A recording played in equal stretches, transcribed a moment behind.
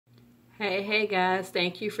Hey guys,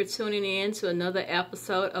 thank you for tuning in to another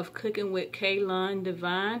episode of Cooking with KLun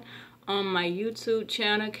Divine on my YouTube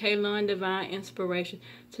channel, KLun Divine Inspiration.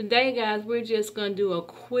 Today guys, we're just going to do a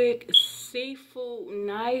quick seafood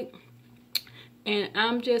night, and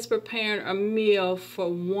I'm just preparing a meal for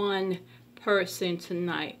one person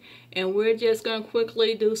tonight. And we're just going to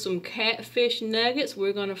quickly do some catfish nuggets.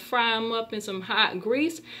 We're going to fry them up in some hot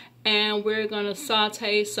grease, and we're going to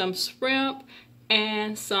saute some shrimp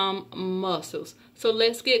and some mussels. So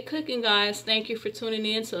let's get cooking, guys. Thank you for tuning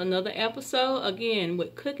in to another episode, again,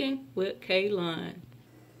 with Cooking with KLun.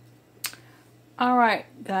 Alright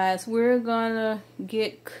guys, we're gonna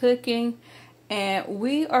get cooking, and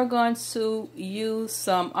we are going to use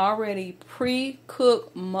some already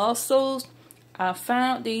pre-cooked mussels. I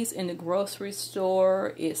found these in the grocery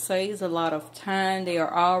store. It saves a lot of time. They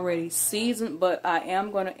are already seasoned, but I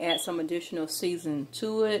am going to add some additional seasoning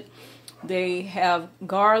to it. They have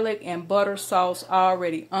garlic and butter sauce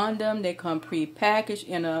already on them. They come pre-packaged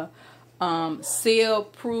in a vacuum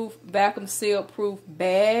seal-proof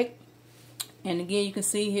bag. And again, you can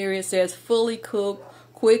see here it says fully cooked,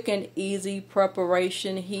 quick and easy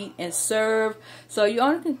preparation, heat and serve. So you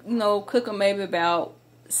only can, cook them maybe about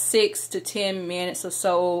 6 to 10 minutes or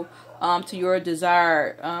so to your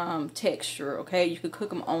desired texture. Okay, you could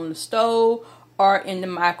cook them on the stove or in the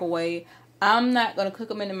microwave. I'm not going to cook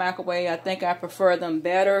them in the microwave. I think I prefer them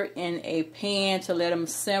better in a pan to let them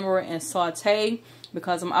simmer and saute,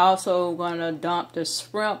 because I'm also going to dump the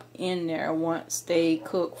shrimp in there once they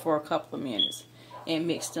cook for a couple of minutes and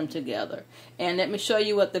mix them together. And let me show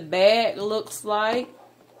you what the bag looks like.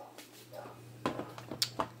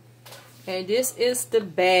 And this is the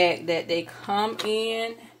bag that they come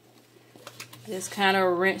in. Just kind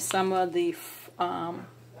of rinse some of the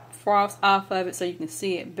frost off of it so you can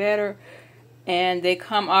see it better. And they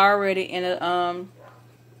come already in a,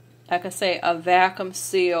 like I say, a vacuum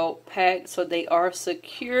seal pack, so they are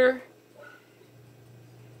secure.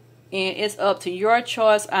 And it's up to your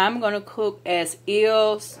choice. I'm going to cook as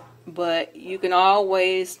is, but you can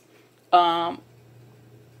always, once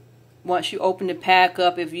you open the pack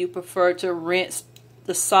up, if you prefer to rinse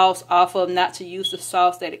the sauce off of, not to use the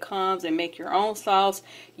sauce that it comes and make your own sauce,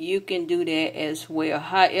 you can do that as well,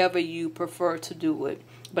 however you prefer to do it.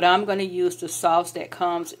 But I'm going to use the sauce that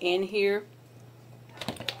comes in here.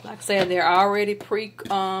 Like I said, they're already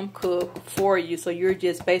pre-cooked for you, so you're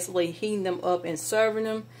just basically heating them up and serving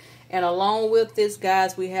them. And along with this,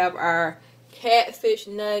 guys, we have our catfish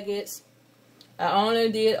nuggets. I only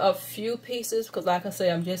did a few pieces because, like I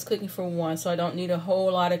said, I'm just cooking for one, so I don't need a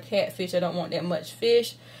whole lot of catfish. I don't want that much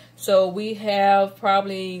fish. So we have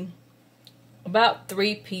probably about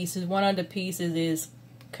 3 pieces. One of the pieces is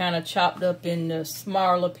kind of chopped up in the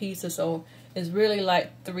smaller pieces, so it's really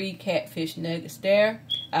like 3 catfish nuggets there.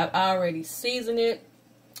 I've already seasoned it.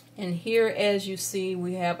 And here, as you see,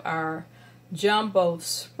 we have our jumbo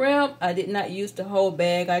shrimp. I did not use the whole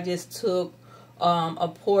bag. I just took a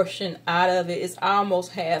portion out of it. It's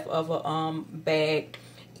almost half of a bag.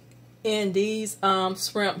 And these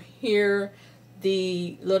shrimp here,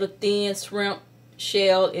 the little thin shrimp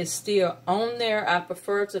shell is still on there. I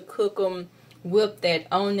prefer to cook them with that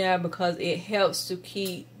on there because it helps to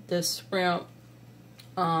keep the shrimp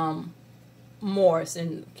moist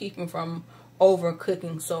and keep them from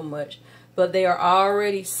overcooking so much. But they are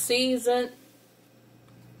already seasoned.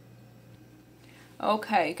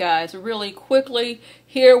 Okay guys, really quickly,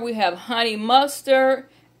 here we have honey mustard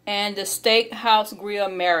and the steakhouse grill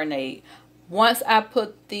marinade. Once I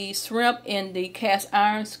put the shrimp in the cast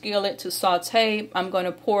iron skillet to saute, I'm going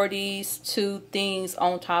to pour these 2 things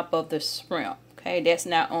on top of the shrimp. Okay, that's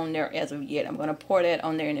not on there as of yet. I'm going to pour that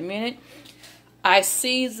on there in a minute. I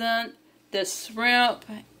seasoned the shrimp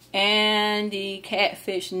and the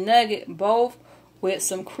catfish nugget both with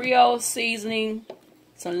some Creole seasoning,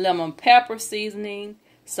 some lemon pepper seasoning,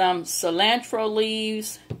 some cilantro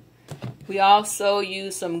leaves. We also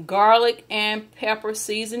use some garlic and pepper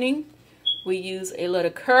seasoning. We use a little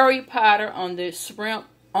curry powder on the shrimp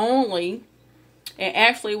only. And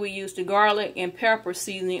actually we use the garlic and pepper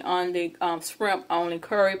seasoning on the shrimp only,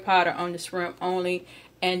 curry powder on the shrimp only.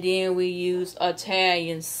 And then we use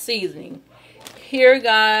Italian seasoning. Here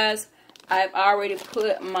guys, I've already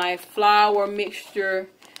put my flour mixture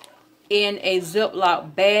in a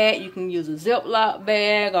Ziploc bag. You can use a Ziploc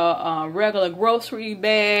bag or a regular grocery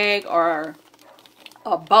bag or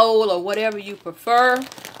a bowl or whatever you prefer.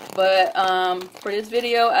 But for this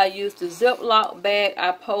video, I used the Ziploc bag.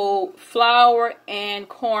 I poured flour and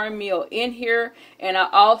cornmeal in here, and I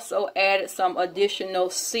also added some additional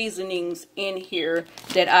seasonings in here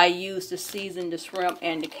that I used to season the shrimp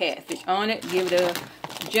and the catfish on it. Give it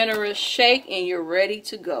generous shake, and you're ready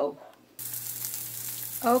to go.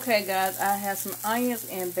 Okay guys, I have some onions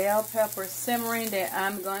and bell peppers simmering that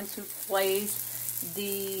I'm going to place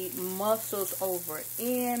the mussels over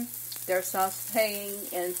in. They're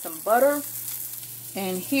sauteing in some butter.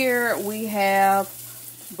 And here we have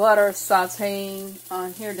butter sauteing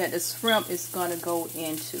on here that the shrimp is going to go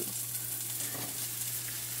into.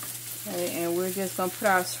 Okay, and we're just going to put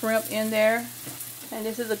our shrimp in there. And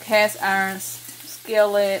this is a cast iron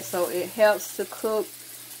skillet, so it helps to cook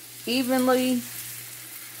evenly.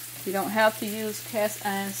 You don't have to use cast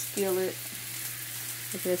iron skillet.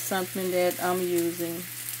 It's just something that I'm using.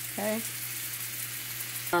 Okay.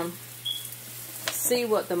 See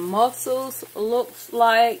what the mussels looks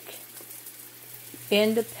like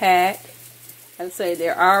in the pack. Like I say,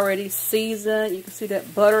 they're already seasoned. You can see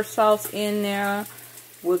that butter sauce in there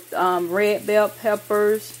with red bell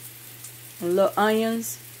peppers and little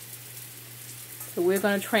onions. So we're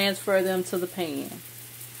going to transfer them to the pan.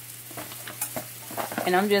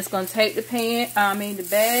 And I'm just going to take the the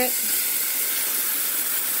bag.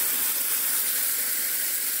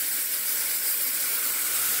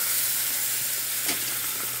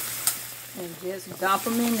 And just dump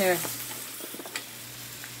them in there.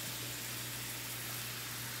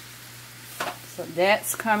 So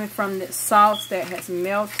that's coming from the sauce that has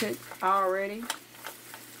melted already.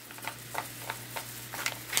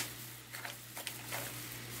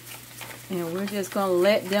 And we're just going to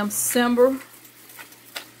let them simmer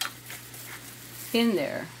in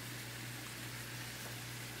there.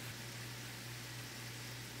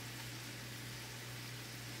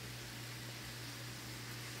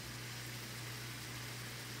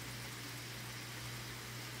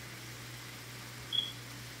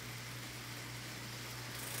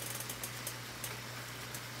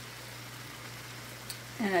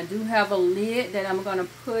 And I do have a lid that I'm going to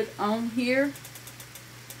put on here.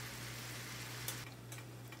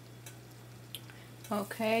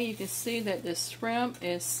 Okay, you can see that the shrimp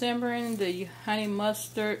is simmering. The honey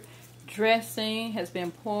mustard dressing has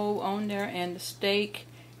been poured on there, and the steak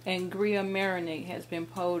and grill marinade has been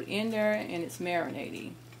poured in there, and it's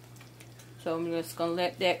marinating. So I'm just going to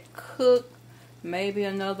let that cook maybe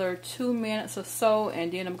another 2 minutes or so,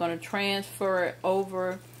 and then I'm going to transfer it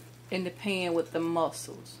over in the pan with the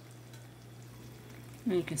mussels.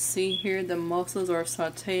 And you can see here the mussels are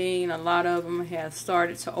sauteing. A lot of them have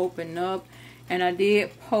started to open up. And I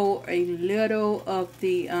did pour a little of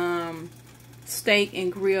the steak and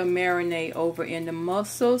grill marinade over in the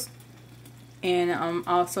mussels. And I'm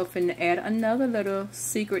also finna add another little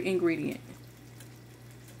secret ingredient.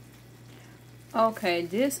 Okay,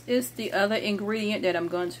 this is the other ingredient that I'm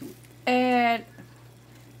going to add.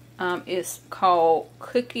 It's called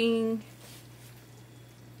cooking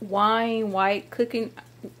wine, white cooking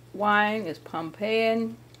wine. It's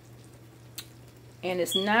Pompeian. And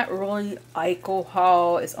it's not really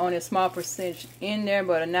alcohol. It's only a small percentage in there,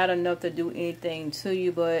 but not enough to do anything to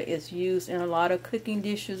you. But it's used in a lot of cooking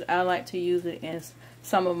dishes. I like to use it in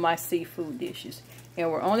some of my seafood dishes.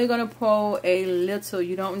 And we're only going to pour a little.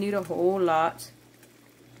 You don't need a whole lot.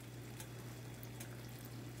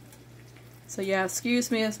 So yeah,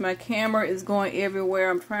 excuse me as my camera is going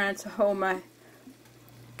everywhere. I'm trying to hold my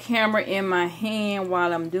camera in my hand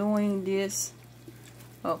while I'm doing this.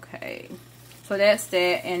 Okay. So that's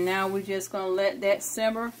that, and now we're just going to let that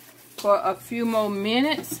simmer for a few more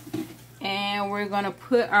minutes, and we're going to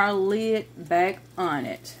put our lid back on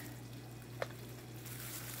it.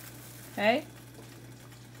 Okay.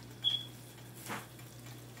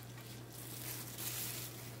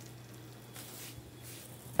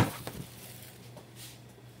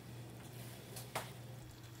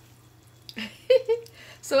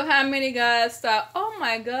 So how many guys thought, oh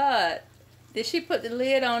my God, did she put the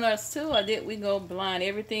lid on us too, or did we go blind?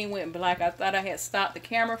 Everything went black. I thought I had stopped the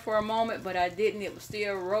camera for a moment, but I didn't. It was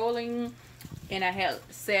still rolling, and I had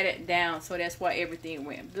set it down, so that's why everything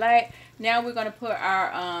went black. Now we're going to put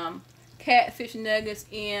our catfish nuggets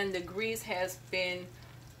in. The grease has been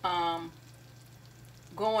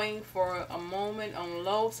going for a moment on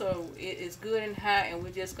low, so it is good and hot, and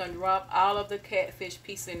we're just going to drop all of the catfish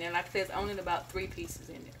pieces in there. Like I said, it's only about 3 pieces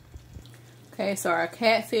in there. Okay, so our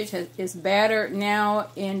catfish is battered now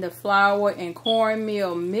in the flour and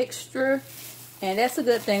cornmeal mixture. And that's a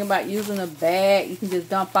good thing about using a bag. You can just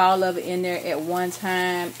dump all of it in there at one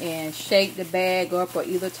time and shake the bag up, or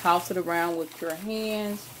either toss it around with your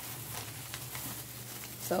hands.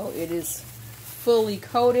 So it is fully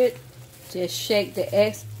coated. Just shake the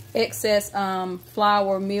excess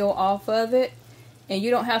flour meal off of it. And you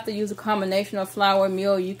don't have to use a combination of flour and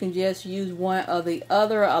meal. You can just use one or the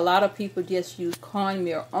other. A lot of people just use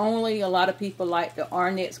cornmeal only. A lot of people like the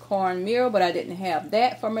Arnett's cornmeal, but I didn't have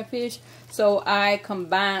that for my fish. So I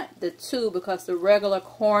combined the two because the regular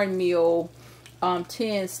cornmeal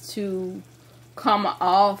tends to come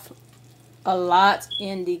off a lot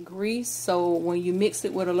in the grease. So when you mix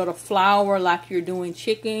it with a little flour like you're doing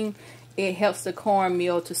chicken, it helps the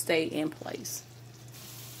cornmeal to stay in place.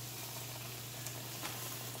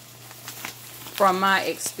 From my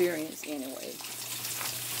experience anyway.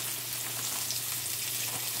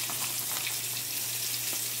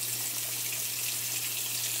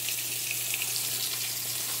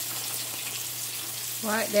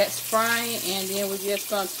 Right, that's frying, and then we're just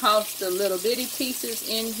going to toss the little bitty pieces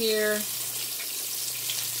in here,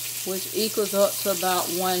 which equals up to about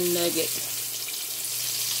 1 nugget.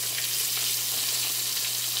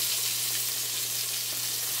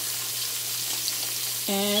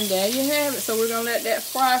 And there you have it. So we're going to let that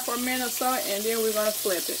fry for a minute or so, and then we're going to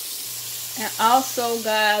flip it. And also,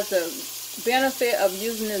 guys, the benefit of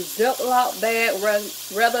using a Ziploc bag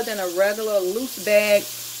rather than a regular loose bag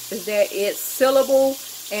is that it's sealable.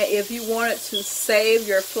 And if you wanted to save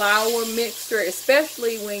your flour mixture,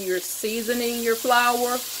 especially when you're seasoning your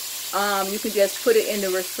flour, you can just put it in the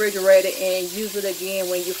refrigerator and use it again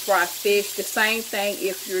when you fry fish. The same thing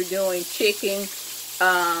if you're doing chicken.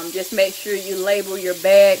 Just make sure you label your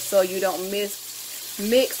bag so you don't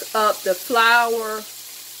mix up the flour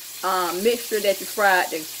mixture that you fried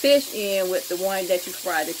the fish in with the one that you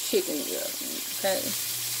fried the chicken with. Okay.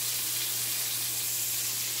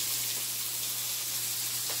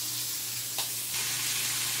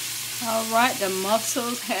 Alright, the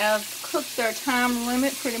mussels have cooked their time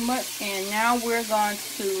limit pretty much, and now we're going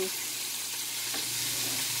to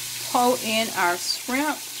pour in our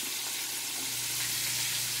shrimp.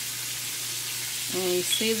 And you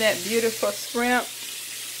see that beautiful shrimp?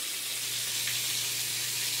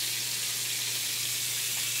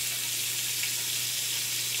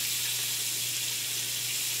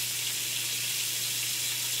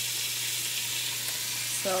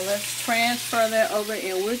 So let's transfer that over,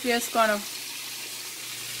 and we're just going to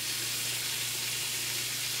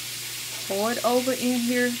pour it over in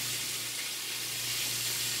here.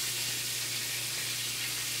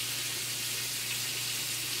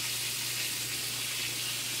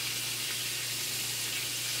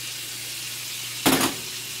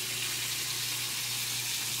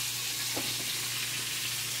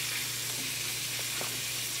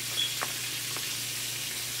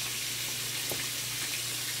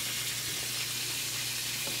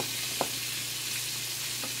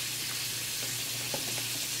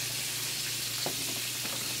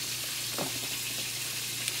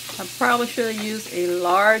 I probably should have used a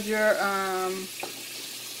larger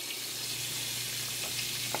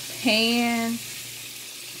pan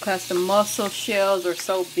because the mussel shells are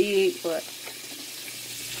so big, but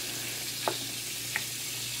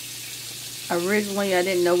originally I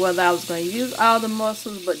didn't know whether I was going to use all the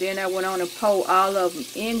mussels, but then I went on and pour all of them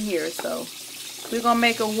in here. So we're going to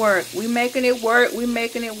make it work. We're making it work. We're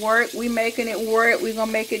making it work. We're making it work. We're going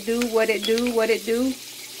to make it do what it do, what it do.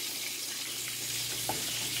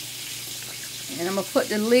 And I'm going to put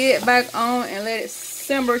the lid back on and let it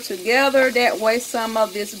simmer together. That way some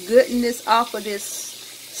of this goodness off of this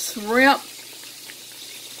shrimp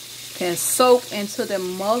can soak into the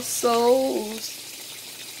mussels.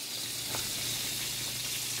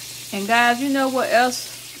 And guys, you know what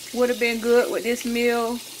else would have been good with this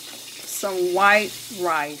meal? Some white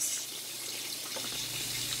rice.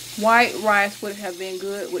 White rice would have been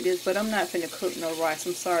good with this, but I'm not finna cook no rice.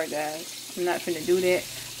 I'm sorry, guys. I'm not finna do that.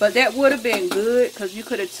 But that would have been good because you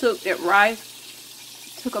could have took that rice,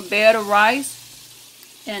 took a bed of rice,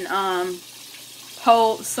 and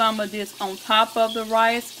poured some of this on top of the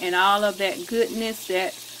rice, and all of that goodness,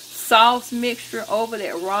 that sauce mixture over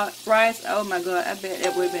that rice. Oh my God, I bet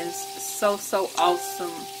that would have been so awesome.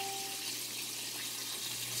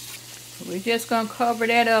 We're just going to cover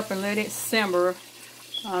that up and let it simmer.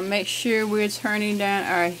 Make sure we're turning down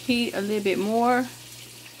our heat a little bit more.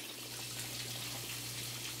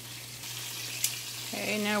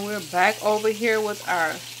 Okay, now we're back over here with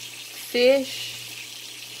our fish.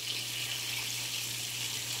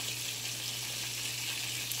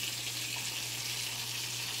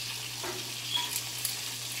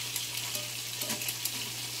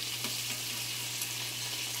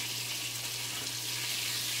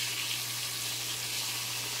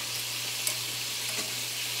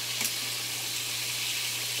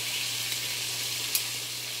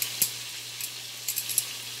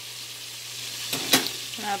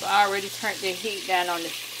 I've already turned the heat down on the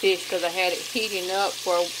fish because I had it heating up,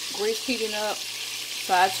 for grease heating up.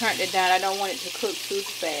 So I turned it down. I don't want it to cook too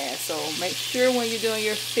fast. So make sure when you're doing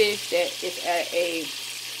your fish that it's at a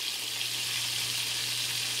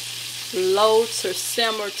low to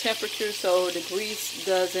simmer temperature so the grease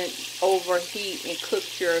doesn't overheat and cook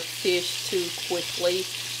your fish too quickly,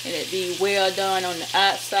 and it be well done on the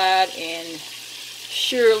outside and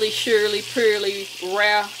surely purely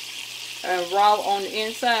raw on the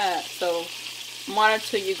inside. So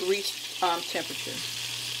monitor your grease temperature.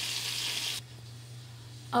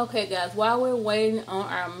 Okay guys, while we're waiting on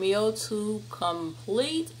our meal to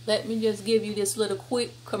complete, let me just give you this little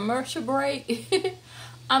quick commercial break.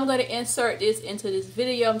 I'm going to insert this into this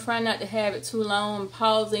video. I'm trying not to have it too long. I'm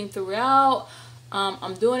pausing throughout.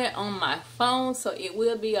 I'm doing it on my phone, so it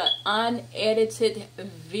will be an unedited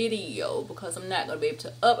video because I'm not going to be able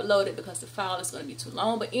to upload it because the file is going to be too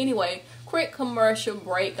long. But anyway, quick commercial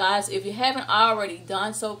break, guys. If you haven't already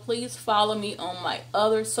done so, please follow me on my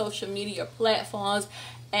other social media platforms.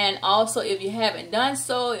 And also, if you haven't done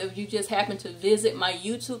so, if you just happen to visit my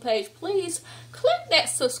YouTube page, please click that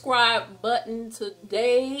subscribe button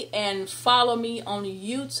today and follow me on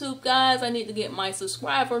YouTube, guys. I need to get my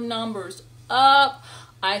subscriber numbers up.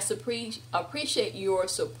 I appreciate your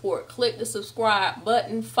support. Click the subscribe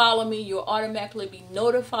button, follow me. You'll automatically be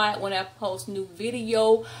notified when I post new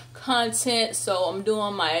video content. So I'm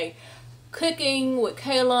doing my cooking with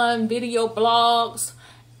KLun video blogs,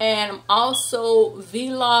 and I'm also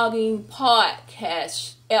vlogging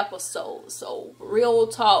podcast episodes. So Real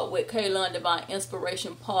Talk with KLun Divine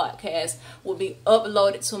Inspiration podcast will be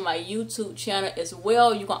uploaded to my YouTube channel as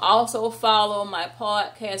well. You can also follow my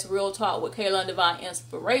podcast Real Talk with KLun Divine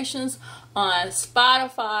Inspirations on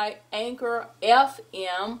Spotify, Anchor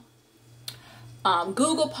FM,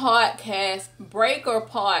 Google Podcasts, Breaker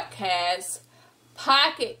Podcasts,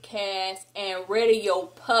 Pocket Cast, and Radio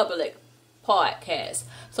Public Podcast.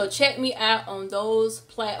 So check me out on those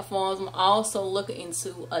platforms. I'm also looking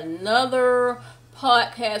into another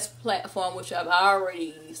podcast platform which I've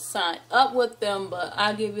already signed up with them, but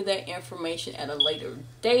I'll give you that information at a later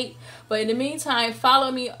date. But in the meantime, follow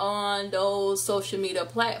me on those social media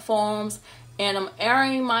platforms, and I'm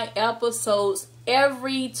airing my episodes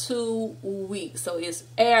every 2 weeks. So it's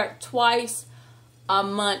aired twice a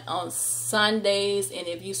month on Sundays, and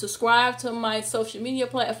if you subscribe to my social media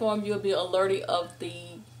platform, you'll be alerted of the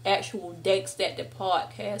actual dates that the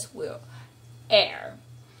podcast will air.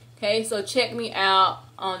 Okay, so check me out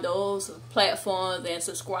on those platforms and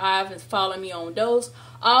subscribe and follow me on those.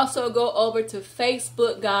 Also go over to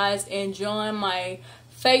Facebook, guys, and join my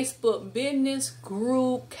Facebook business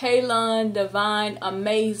group, KLun Divine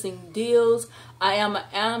Amazing Deals. I am an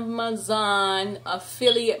Amazon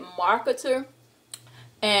affiliate marketer.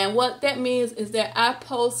 And what that means is that I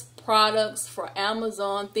post products for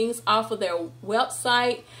Amazon, things off of their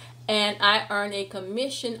website, and I earn a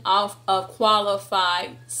commission off of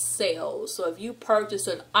qualified sales. So if you purchase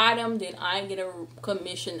an item, then I get a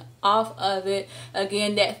commission off of it.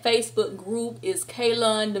 Again, that Facebook group is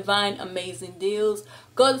KLun Divine Amazing Deals.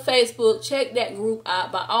 Go to Facebook, check that group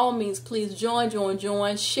out. By all means, please join.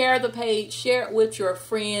 Share the page, share it with your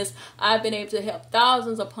friends. I've been able to help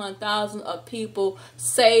thousands upon thousands of people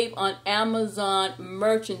save on Amazon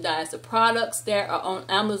merchandise. The products there are on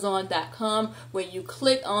Amazon.com. When you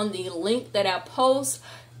click on the link that I post,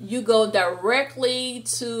 you go directly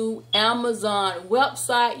to Amazon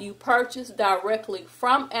website. You purchase directly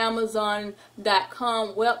from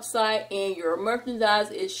Amazon.com website, and your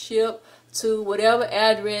merchandise is shipped to whatever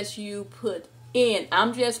address you put in.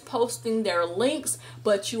 I'm just posting their links,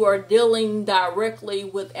 but you are dealing directly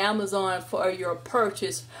with Amazon for your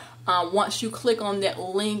purchase. Once you click on that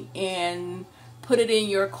link and put it in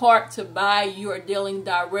your cart to buy, you are dealing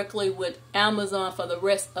directly with Amazon for the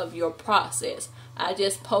rest of your process. I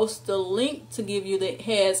just post the link to give you the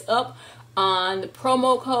heads up on the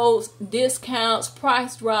promo codes, discounts,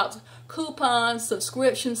 price drops, coupons,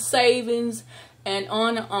 subscription savings, and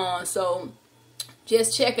on and on. So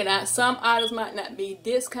just check it out. Some items might not be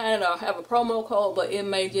discounted or have a promo code, but it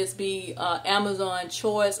may just be Amazon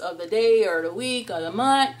choice of the day or the week or the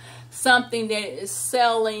month. Something that is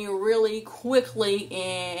selling really quickly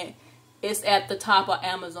and it's at the top of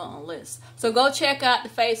Amazon list. So go check out the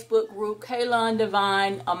Facebook group, KLun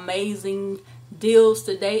Divine Amazing Deals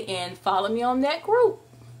today, and follow me on that group.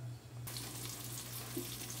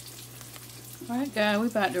 Alright guys, we're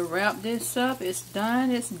about to wrap this up. It's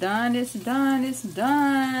done, it's done, it's done, it's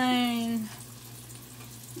done.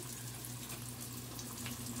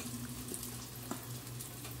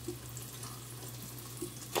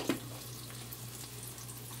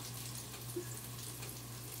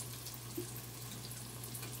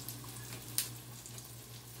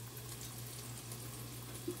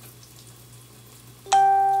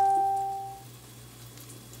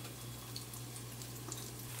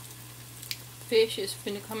 fish is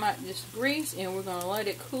finna come out this grease, and we're gonna let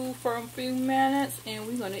it cool for a few minutes, and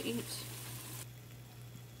we're gonna eat.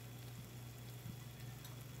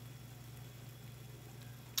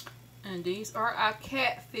 And these are our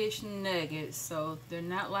catfish nuggets, so they're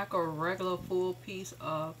not like a regular full piece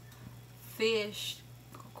of fish.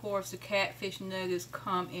 Of course, the catfish nuggets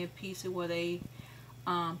come in pieces where they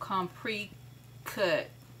come pre-cut.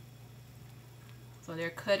 So they're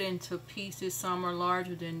cut into pieces. Some are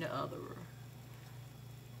larger than the other.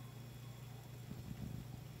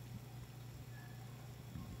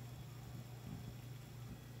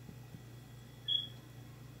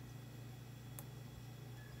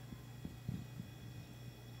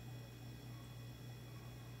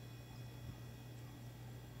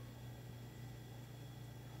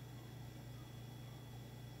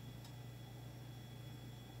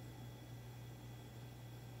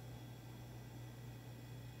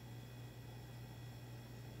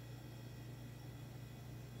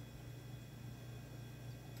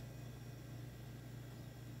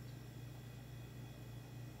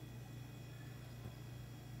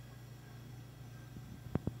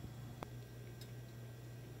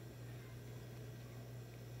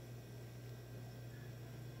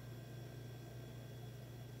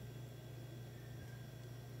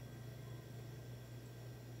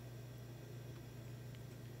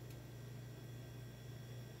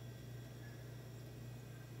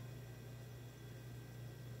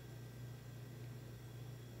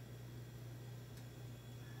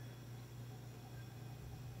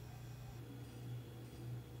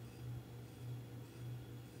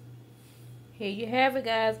 Here you have it,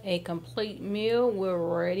 guys, a complete meal. We're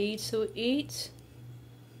ready to eat.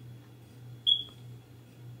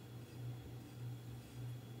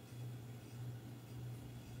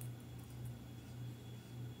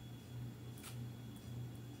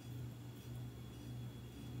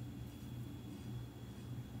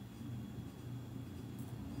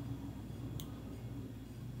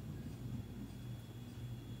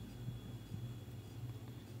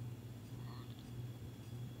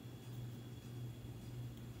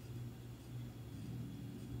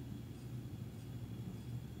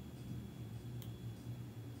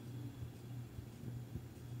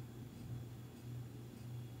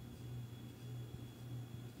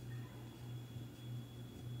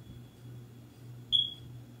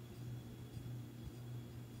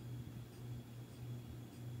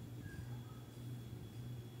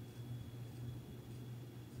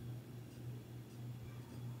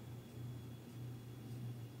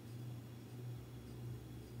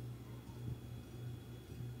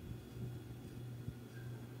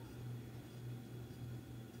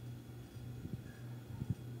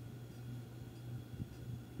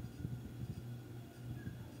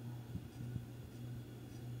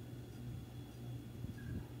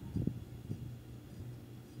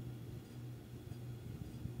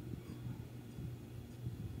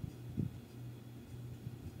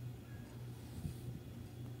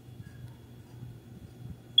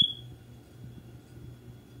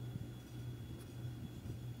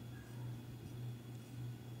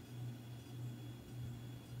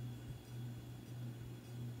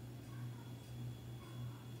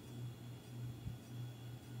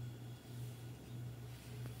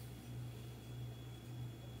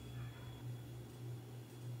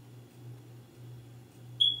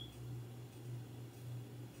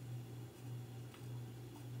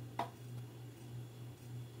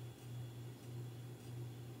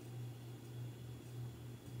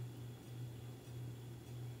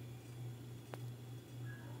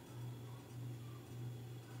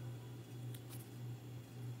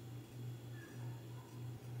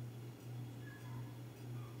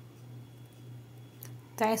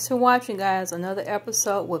 Thanks for watching, guys. Another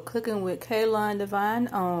episode with Cooking with KLun Divine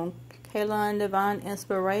on KLun Divine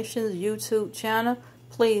Inspirations YouTube channel.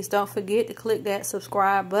 Please don't forget to click that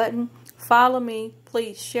subscribe button. Follow me.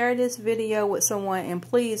 Please share this video with someone, and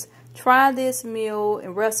please try this meal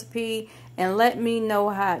and recipe and let me know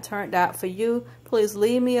how it turned out for you. Please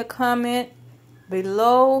leave me a comment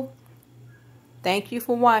below. Thank you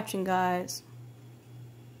for watching, guys.